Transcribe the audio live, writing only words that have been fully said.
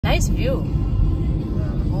Nice view.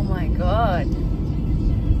 Oh my god.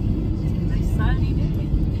 Nice sunny day.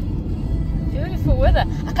 Beautiful weather.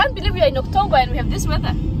 I can't believe we are in October and we have this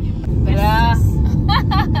weather. Yeah.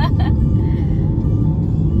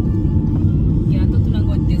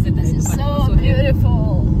 This is so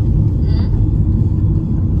beautiful.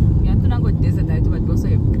 Yeah, to not go desert, but also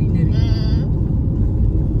have greenery. Fill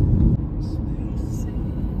me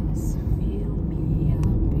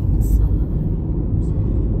up inside.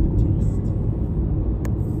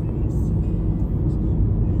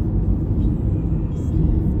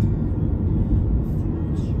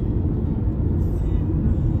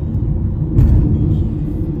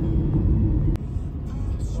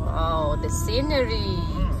 Wow, the scenery.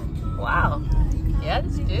 Wow. Yeah,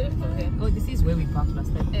 that's beautiful here. Oh, this is where we parked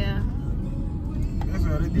last time. Yeah. Yes,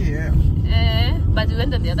 we're already here. But we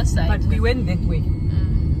went on the other side. But we went that way.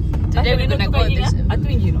 Today we're gonna go this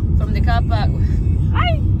from the car park.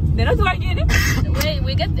 Hi. They're not working. When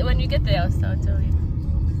we get there, I'll tell you.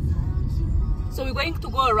 So we're going to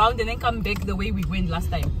go around and then come back the way we went last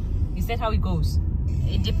time. Is that how it goes?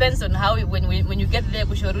 It depends on how when you get there,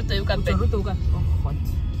 Kushoruto, you come back. Oh, God.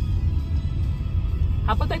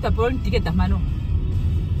 How about I brought ticket, Mano?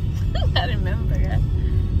 I remember, yeah.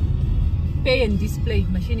 Pay and display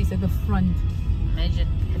machine is at the front. Imagine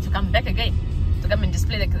have to come back again to come and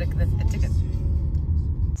display the ticket.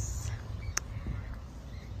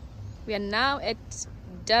 We are now at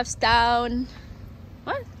Dovestone.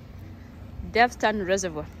 What? Dovestone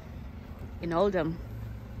Reservoir in Oldham.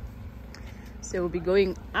 So we'll be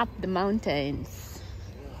going up the mountains.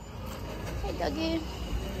 Hey, doggy.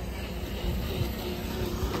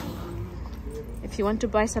 If you want to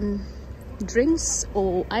buy some drinks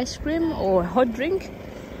or ice cream or hot drink,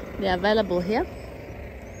 they're available here.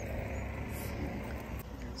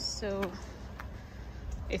 So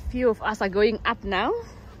a few of us are going up now.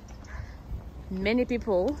 Many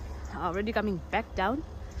people are already coming back down.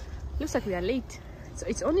 Looks like we are late. So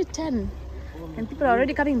it's only 10 and people are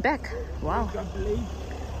already coming back. Wow.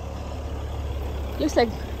 Looks like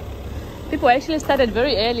people actually started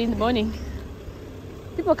very early in the morning.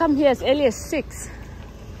 People come here as early as 6.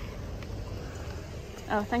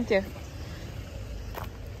 Oh, thank you.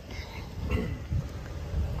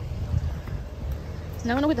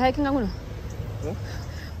 Nang kita hiking ako no?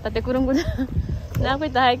 Tate kurang ko na. Nang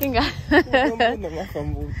kita hiking ka.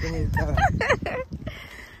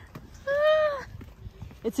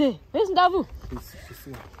 It's it. Where's Ndavu?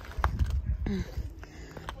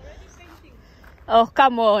 Oh,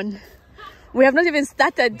 come on. We have not even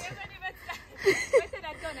started.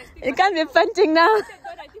 You can't be painting now.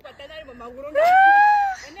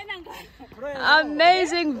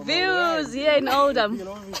 Amazing views here in Oldham.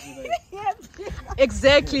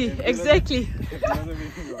 Exactly. A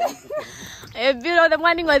bit of the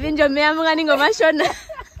morning was in your morning of my son.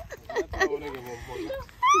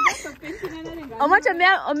 How much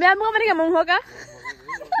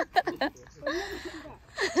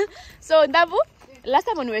So, Dabu, last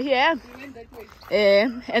time when we were here,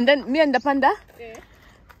 and then me and the panda,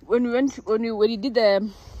 when we did a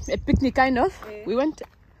picnic kind of, we went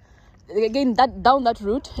again down that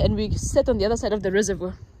route and we sat on the other side of the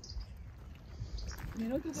reservoir.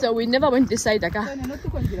 So we never went this side,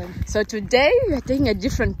 So today we are taking a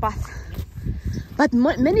different path. But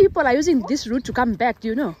many people are using this route to come back, do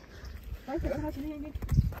you know?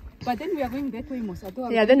 But then we are going that way, Musa.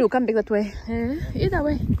 Yeah, then we'll come back that way. Either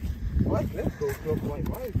way. What? Let's go clockwise.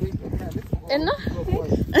 Why are we going back? No?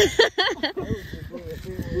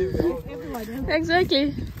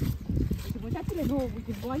 Exactly.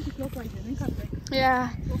 Yeah.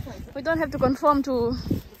 We don't have to conform to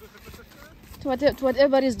what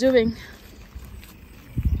everybody is doing.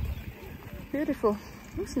 Beautiful.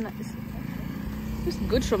 Looks nice. Looks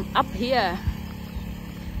good from up here.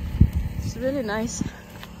 It's really nice.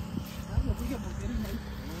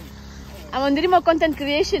 I'm on more content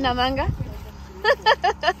creation, Amanga.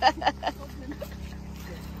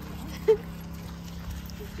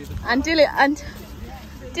 Until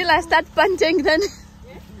I start punching, then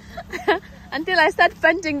until I start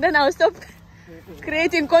punching, then I'll stop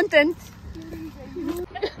creating content.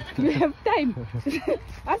 You have time.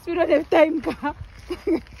 Us, we don't have time.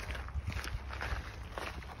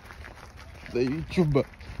 The YouTuber.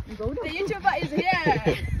 The YouTuber is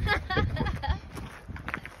here.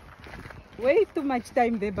 Way too much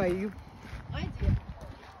time there by you.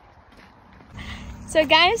 So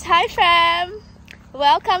guys, hi fam.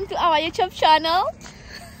 Welcome to our YouTube channel.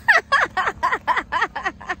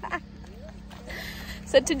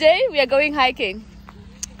 So today we are going hiking.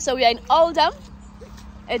 So we are in Oldham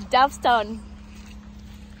at Dovestone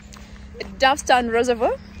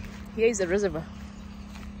Reservoir. Here is the reservoir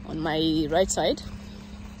on my right side.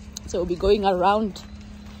 So we'll be going around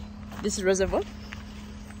this reservoir.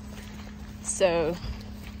 So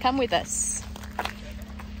come with us.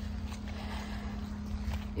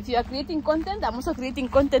 If you are creating content, I'm also creating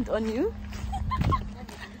content on you.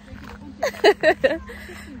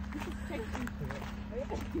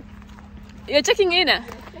 You're checking in?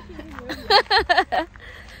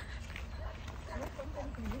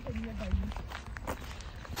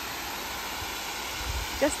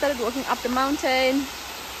 Just started walking up the mountain.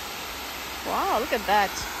 Wow, look at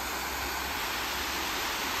that.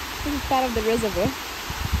 This is part of the reservoir.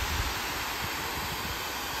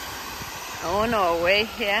 On our way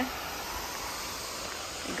here.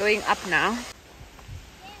 We're going up now.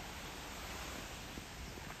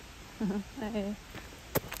 Hey.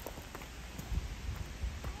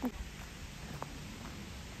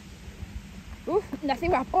 Ooh,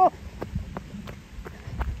 nothing wrong. Oh.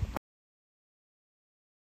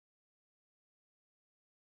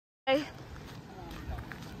 Hey.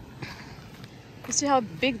 You see how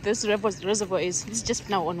big this reservoir is? It's just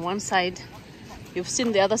now on one side. You've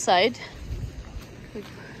seen the other side.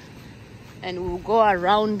 And we'll go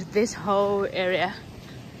around this whole area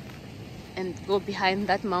and go behind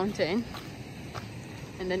that mountain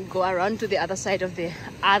and then go around to the other side of the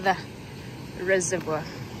other reservoir.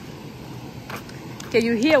 Can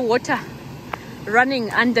you hear water running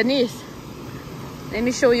underneath? Let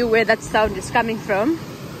me show you where that sound is coming from.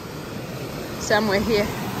 Somewhere here.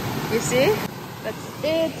 You see? That's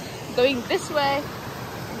it. Going this way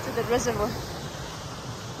into the reservoir.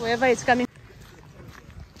 Wherever it's coming.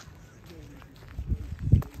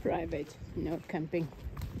 Private, no camping.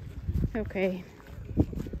 Okay.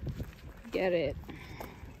 Get it.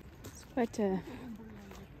 It's quite a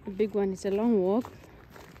big one. It's a long walk.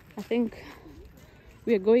 I think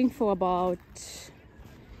we are going for about,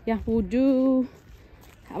 yeah, we'll do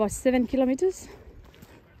about 7 kilometers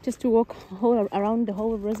just to walk around the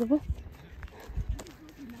whole reservoir.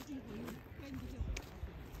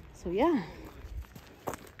 So yeah,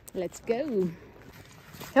 let's go.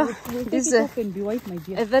 Yeah, this is a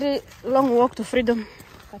very long walk to freedom.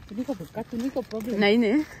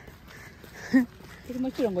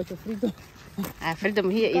 Freedom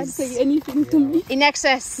here is say anything to me. in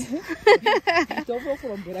excess.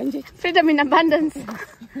 Freedom in abundance.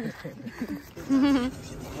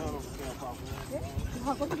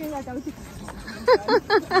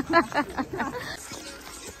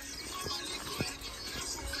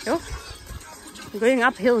 Oh, going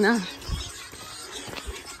uphill now.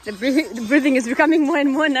 The breathing is becoming more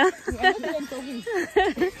and more now.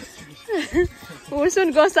 We'll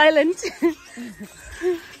soon go silent.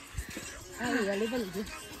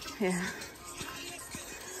 Yeah.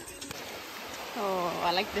 Oh,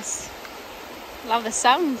 I like this. Love the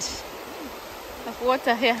sound of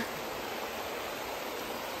water here.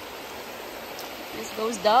 This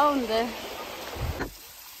goes down there.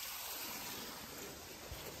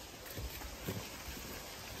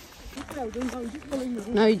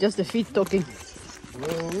 Now it's just the feet talking.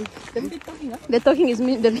 The talking is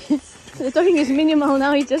the talking is minimal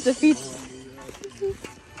now. It's just the feet.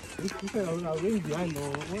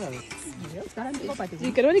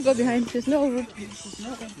 You can only go behind. There's no route.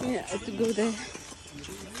 Yeah, to go there.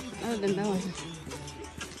 Other than that one.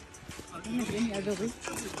 Any other way?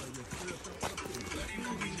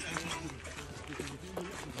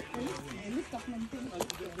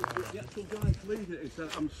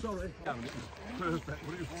 I'm sorry.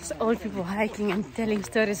 It's old people hiking and telling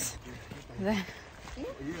stories there.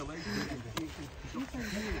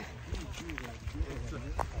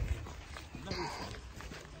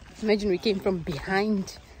 Imagine we came from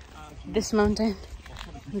behind this mountain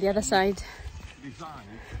on the other side.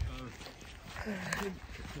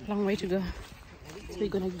 Long way to go. So we're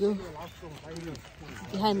gonna go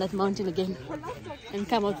behind that mountain again and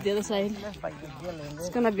come up the other side. It's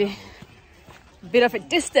gonna be a bit of a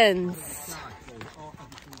distance.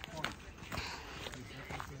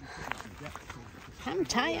 I'm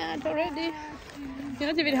tired already. You're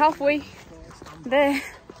not even halfway there.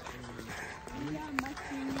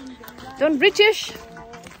 Don't British.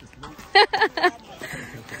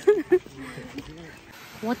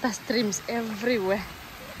 Water streams everywhere.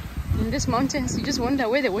 In these mountains, you just wonder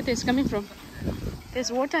where the water is coming from.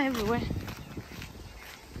 There's water everywhere.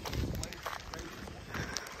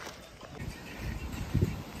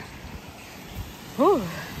 Oh,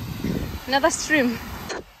 another stream.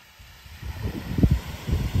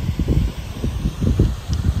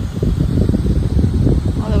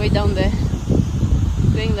 All the way down there,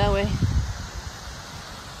 going that way.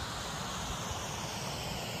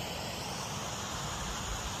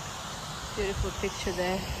 Beautiful picture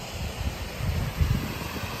there.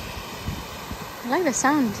 I like the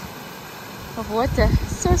sound of water.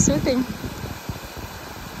 It's so soothing.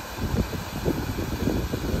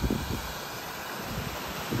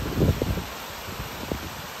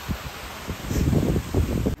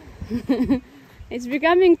 It's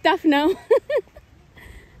becoming tough now.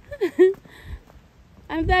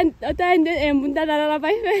 I'm done.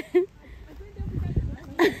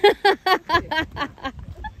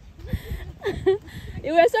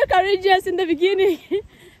 You were so courageous in the beginning.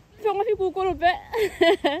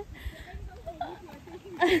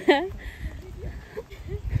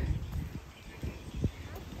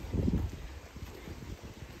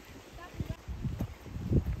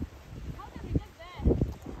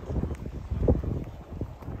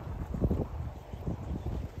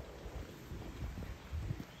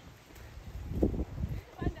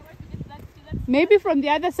 Maybe from the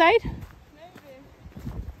other side?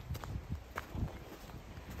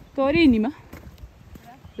 Tori Nima.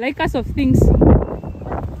 Like us of things.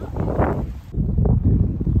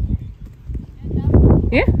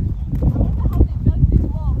 Yeah?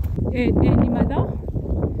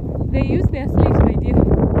 They use their slaves, my dear.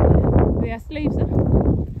 They are slaves. Huh?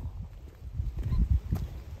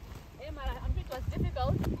 Yeah, man, I'm sure it was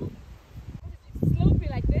difficult. It's slopey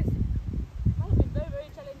like this. It must have been very, very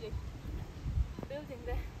challenging. Building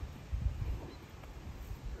there.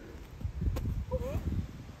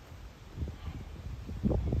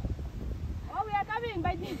 Oh, we are coming,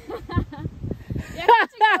 by the we are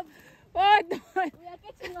catching up. What? We are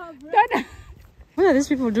catching up, bro. What are these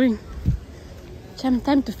people doing?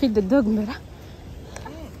 Time to feed the dog, Mera.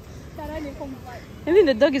 I mean,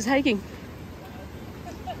 the dog is hiking.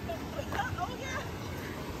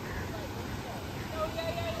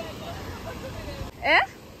 Eh?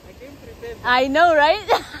 I know, right?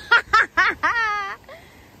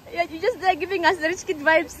 Yeah, you're just there giving us the rich kid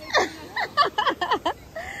vibes.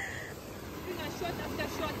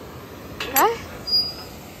 Huh?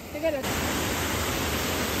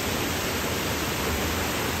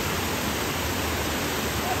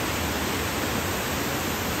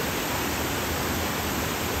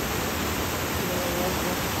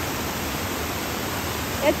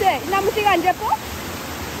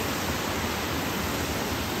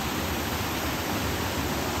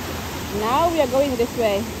 Now we are going this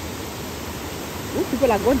way. Ooh,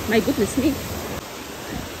 people are going. My goodness me.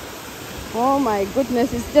 Oh my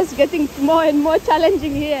goodness, it's just getting more and more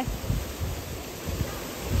challenging here.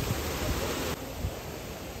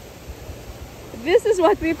 This is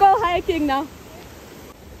what we call hiking now.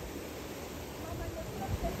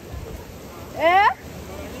 Eh?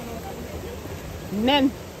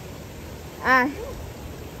 Men.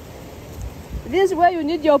 This is where you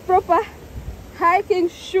need your proper hiking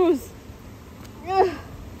shoes.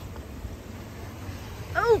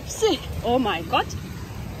 Oops. Oh my god.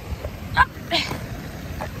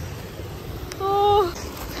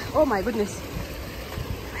 Oh my goodness.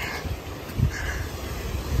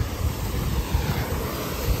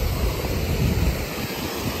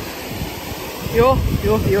 Yo.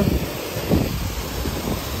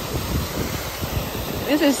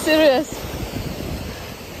 This is serious.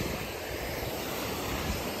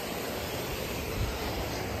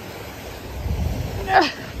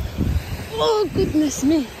 Oh goodness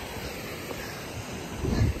me.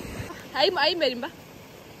 Hi Merimba.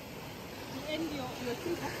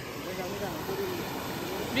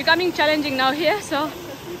 Becoming challenging now here, so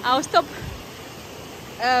I'll stop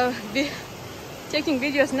taking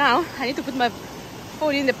videos now. I need to put my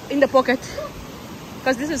phone in the pocket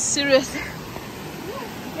because this is serious.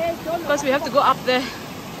 Because we have to go up there.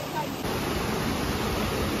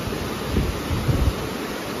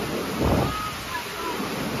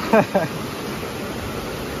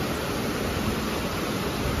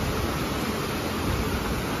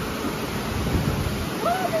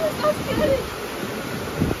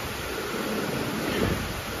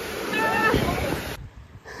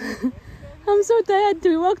 I'm so tired.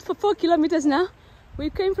 We walked for 4 kilometers now. We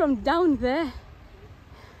came from down there.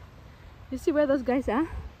 You see where those guys are?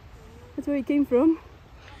 That's where we came from.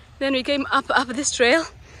 Then we came up this trail.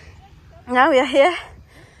 Now we are here.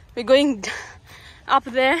 We're going up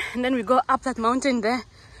there and then we go up that mountain there.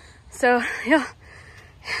 So yeah,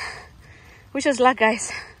 wish us luck,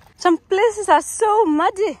 guys. Some places are so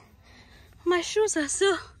muddy. My shoes are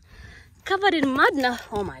so covered in mud now.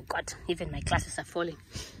 Oh my god, even my glasses are falling.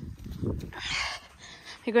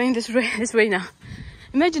 We're going this way now.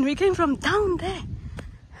 Imagine we came from down there.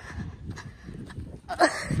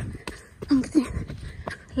 I'm getting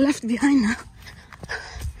left behind now.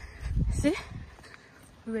 See?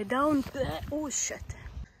 We were down there. Oh shit.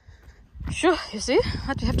 Sure, you see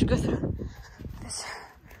what we have to go through. This,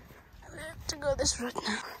 we have to go this road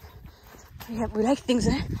now. We like things,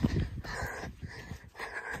 eh?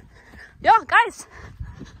 Yo, guys,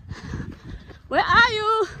 where are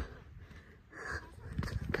you?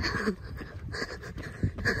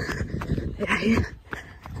 Yeah.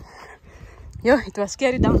 Yo, it was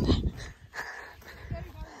scary down there.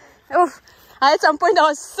 Oh, at some point I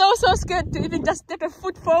was so scared to even just step a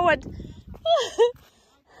foot forward.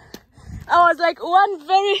 I was like, one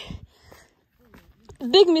very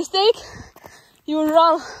big mistake, you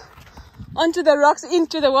roll onto the rocks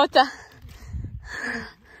into the water.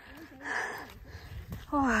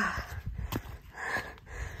 Oh,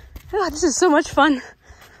 this is so much fun,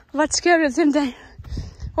 but scary at the same time.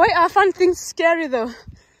 Why are fun things scary though?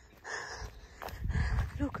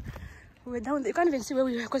 Look, we're down there. You can't even see where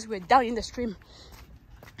we were because we're down in the stream.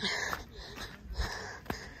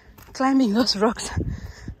 Climbing those rocks.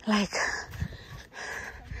 Like,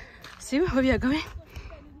 see where we are going?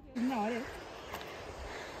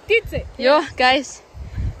 Yo, guys,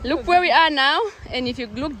 look where we are now. And if you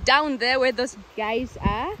look down there where those guys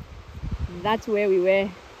are, that's where we were.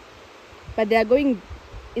 But they are going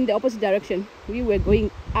in the opposite direction. We were going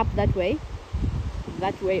up that way,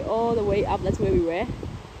 all the way up. That's where we were.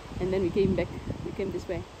 And then we came back. We came this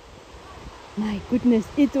way. My goodness,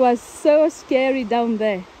 it was so scary down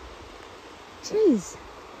there. Jeez,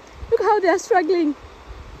 look how they are struggling.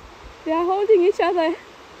 They are holding each other.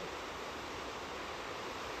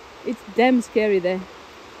 It's damn scary there.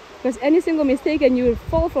 Because any single mistake and you will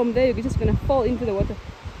fall from there, you're just gonna fall into the water.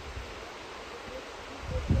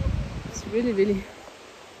 It's really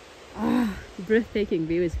breathtaking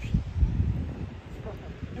views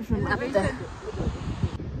from up there.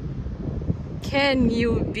 Can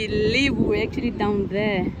you believe we're actually down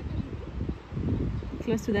there?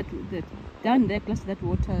 Close to that, down there, close to that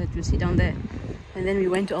water that you see down there. And then we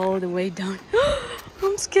went all the way down.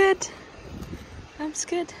 I'm scared. I'm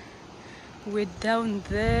scared. We're down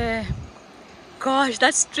there. Gosh,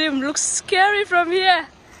 that stream looks scary from here.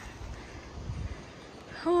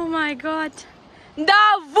 Oh my God.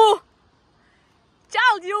 Ndavu!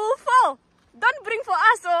 Child, you will fall. Don't bring for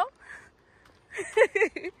us, oh.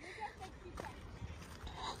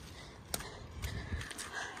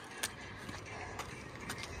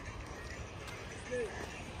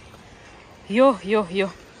 Yo.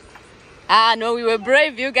 Ah, no, we were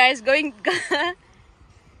brave, you guys, going.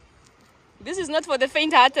 This is not for the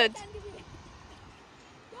faint-hearted.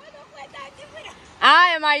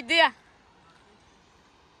 Ah, my dear.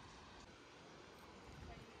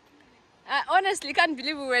 I honestly can't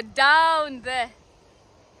believe we were down there.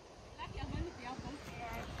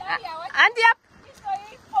 Auntie up.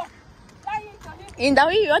 In the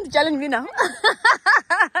way you want to challenge me now?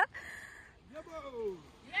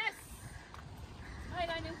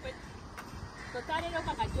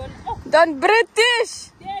 Don't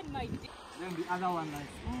British. Then the other one, like.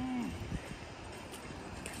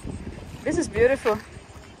 This is beautiful.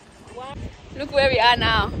 Look where we are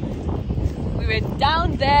now. We were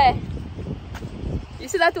down there. You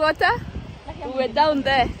see that water? We were down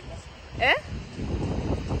there. Eh?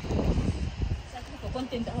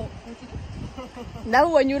 Now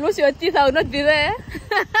when you lose your teeth, I will not be there.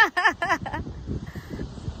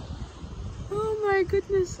 Oh my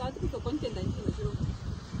goodness.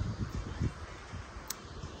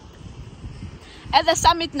 At the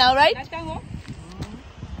summit now, right? I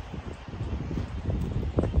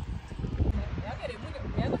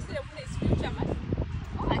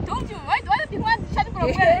told you, why don't you want to shut up?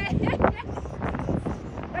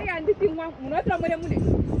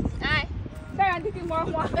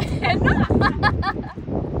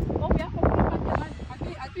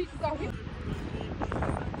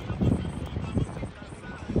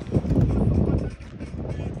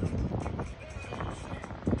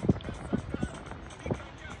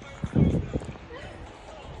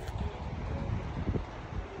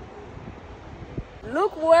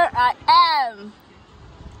 Look where I am.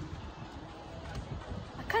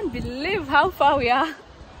 I can't believe how far we are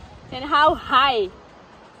and how high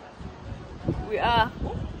we are.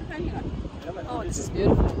 Oh, this is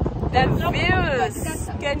beautiful. The views.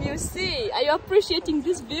 Can you see? Are you appreciating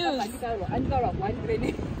these views?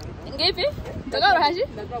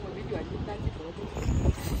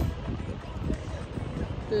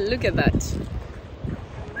 Look at that.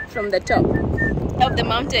 From the top of the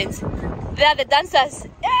mountains. They are the dancers.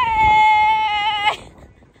 Yay!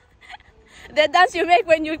 The dance you make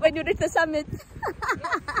when you reach the summit.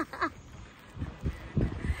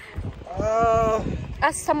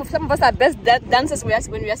 As some of us are best dancers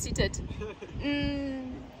when we are seated.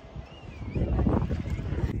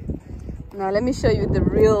 Now let me show you the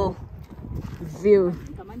real view.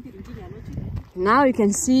 Now you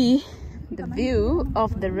can see the view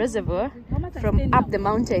of the reservoir from up the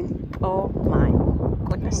mountain. Oh my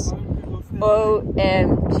goodness.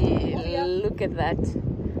 OMG. Look at that.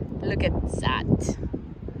 Look at that.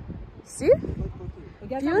 See?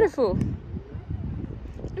 Beautiful.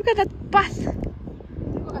 Look at that path.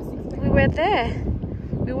 We were there.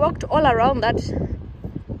 We walked all around that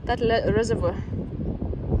reservoir.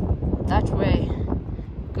 That way.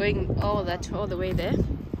 Going all the way there.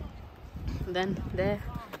 Then there.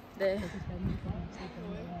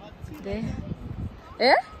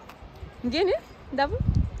 Eh? Ngini? Dabu?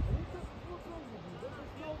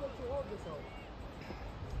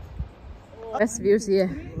 Best views here.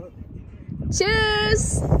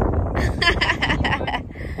 Cheers!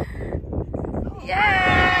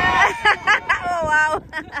 Yeah! Oh wow!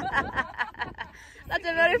 That's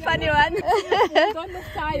a very funny one. Don't look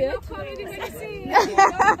tired.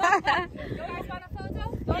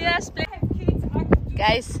 Yes, please.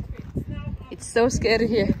 Guys, it's so scary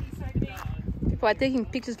here. People are taking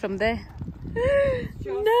pictures from there.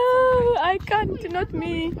 No, I can't. Not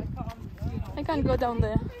me. I can't go down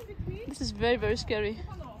there. This is very, very scary.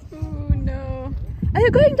 Oh no. Are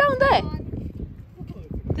you going down there?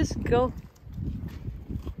 This girl.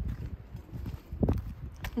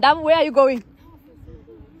 Dam, where are you going?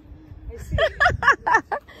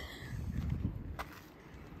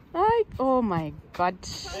 Oh my god.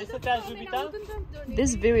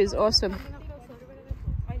 This view is awesome.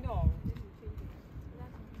 I know.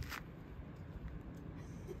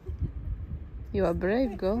 You are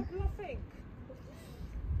brave, girl.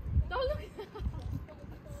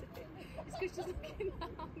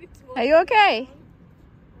 Are you okay?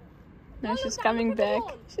 No, she's coming back.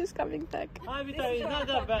 She's coming back.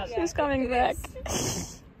 She's coming back.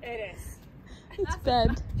 It is. It's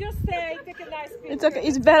bad. Just stay, take a nice picture. It's okay.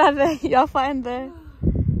 It's better there. You're fine there.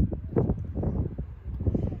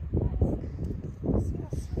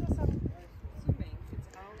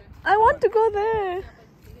 I want to go there.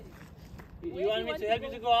 You want me to help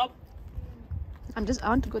you to go up? I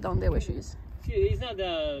want to go down there where she is. He's not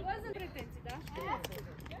the...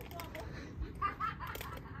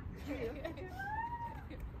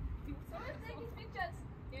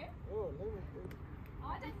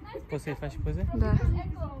 Posso faz coisa? Da.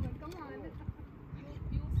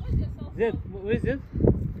 Zed, where is it?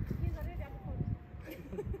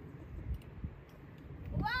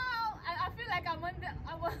 Wow! I feel like I'm on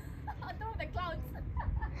top of the clouds.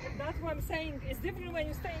 That's what I'm saying. It's different when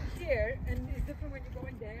you're staying here, and it's different when you're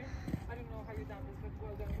going there. I don't know how you done this, but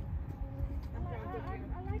well done. I'm proud of you.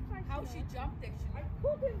 I like how she jumped actually. I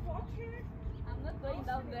couldn't watch her. I'm not going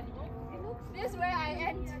down there. This is where I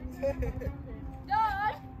end.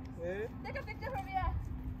 John! Take a picture from here.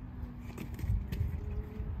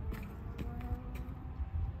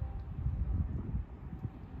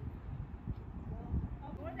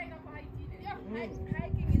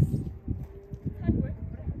 Hiking is hard work.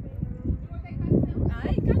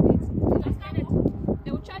 I can't.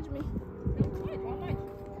 They will charge me. How much?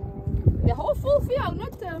 The whole full fee, I will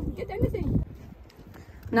not get anything.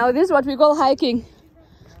 Now this is what we call hiking.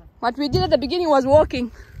 What we did at the beginning was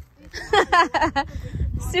walking.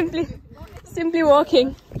 Simply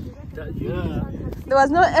walking. Yeah. There was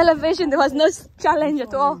no elevation, there was no challenge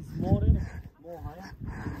at all.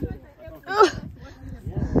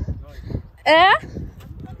 Eh?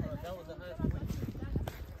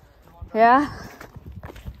 Yeah.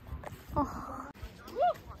 Oh.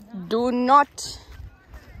 Do not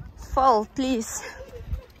fall, please.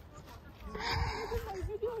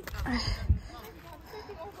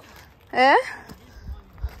 Eh?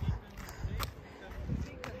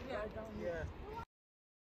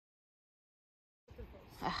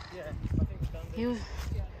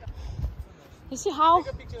 You see how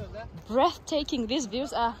breathtaking these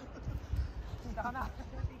views are?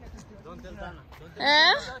 Don't tell Dana.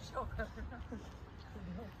 Eh?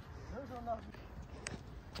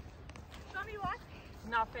 Tell me what?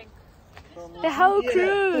 Nothing. The whole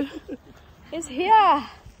crew is here.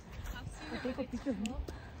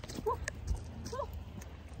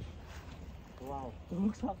 Wow.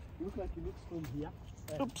 Looks like it looks from here.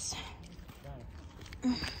 Oops.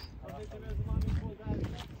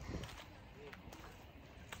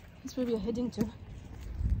 That's where we are heading to.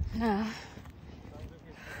 Yeah.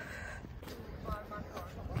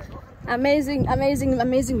 Amazing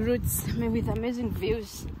routes with amazing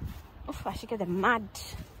views. Oof, I should get the mud.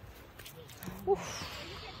 Oof.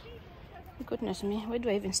 Goodness me, where do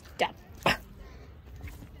I even stop?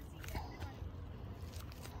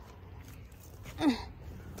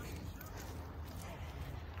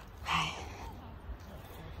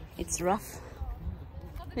 It's rough.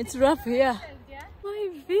 It's rough here. My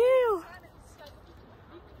view.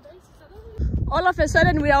 All of a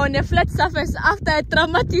sudden we are on a flat surface after a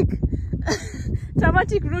traumatic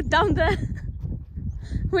route down there.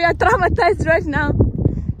 We are traumatized right now.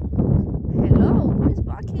 Hello, who is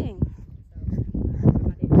barking?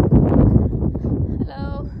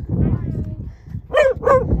 Hello.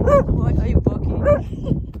 Why are you barking?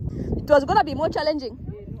 It was gonna be more challenging.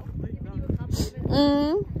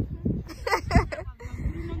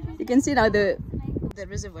 You can see now the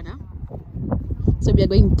reservoir now. So we are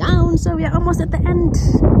going down, so we are almost at the end.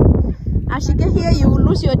 As you get here, you will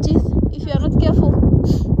lose your teeth if you are not careful.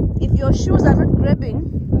 If your shoes are not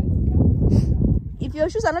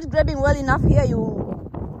grabbing, well enough here, you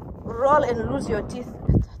roll and lose your teeth.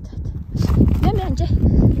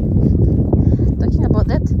 Talking about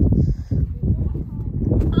that.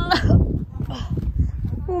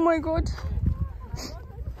 Oh my god.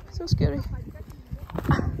 So scary.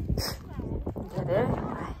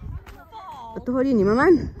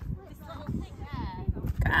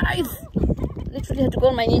 Guys, literally had to go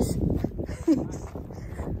on my knees.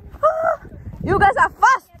 You guys are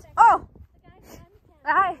fast. Oh,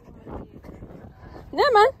 hi. Yeah,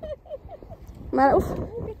 man. Maruf.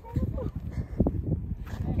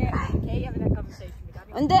 Okay, you having that conversation with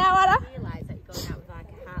Daddy. And there, Awara. You realise that you're going out with like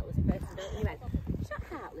a heartless person, don't you? You went, she's not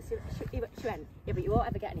heartless. She went, yeah, but you won't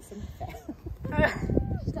ever get any sympathy.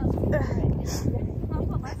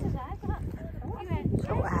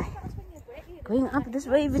 Going up this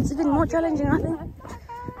way, it's even more challenging, I think.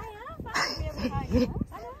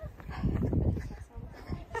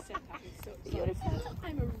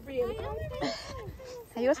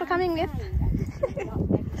 Are you also coming with?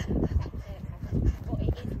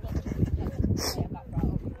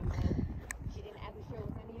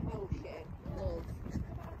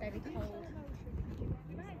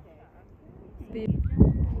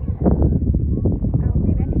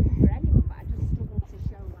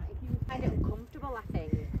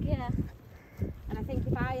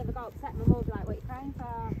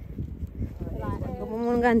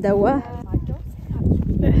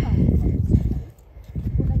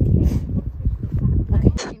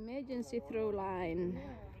 Emergency throw line.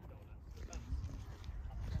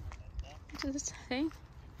 What does this say?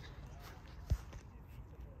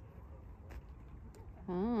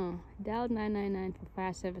 Oh, dial 999 for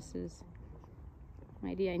fire services.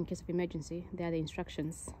 My dear, in case of emergency, they are the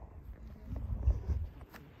instructions.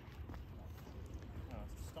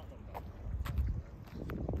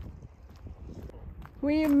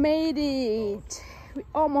 We made it. We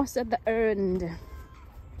almost at the end.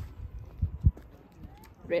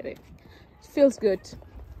 Really, it feels good.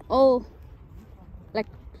 All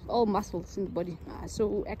muscles in the body are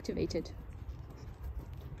so activated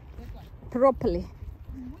properly.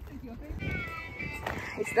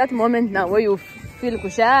 It's that moment now where you feel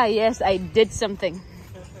kusha. Yes, I did something.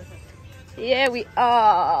 Here we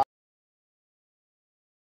are.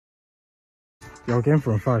 Y'all came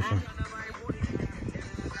from fashion.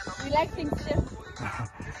 We like things still.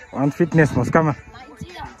 One fitness must come.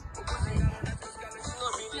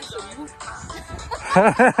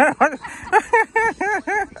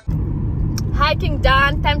 Hiking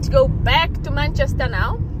done. Time to go back to Manchester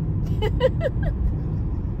now.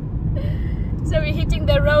 So we're hitting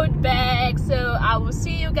the road back. So I will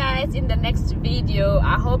see you guys in the next video.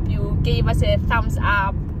 I hope you gave us a thumbs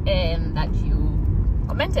up and that you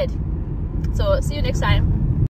commented. So see you next time.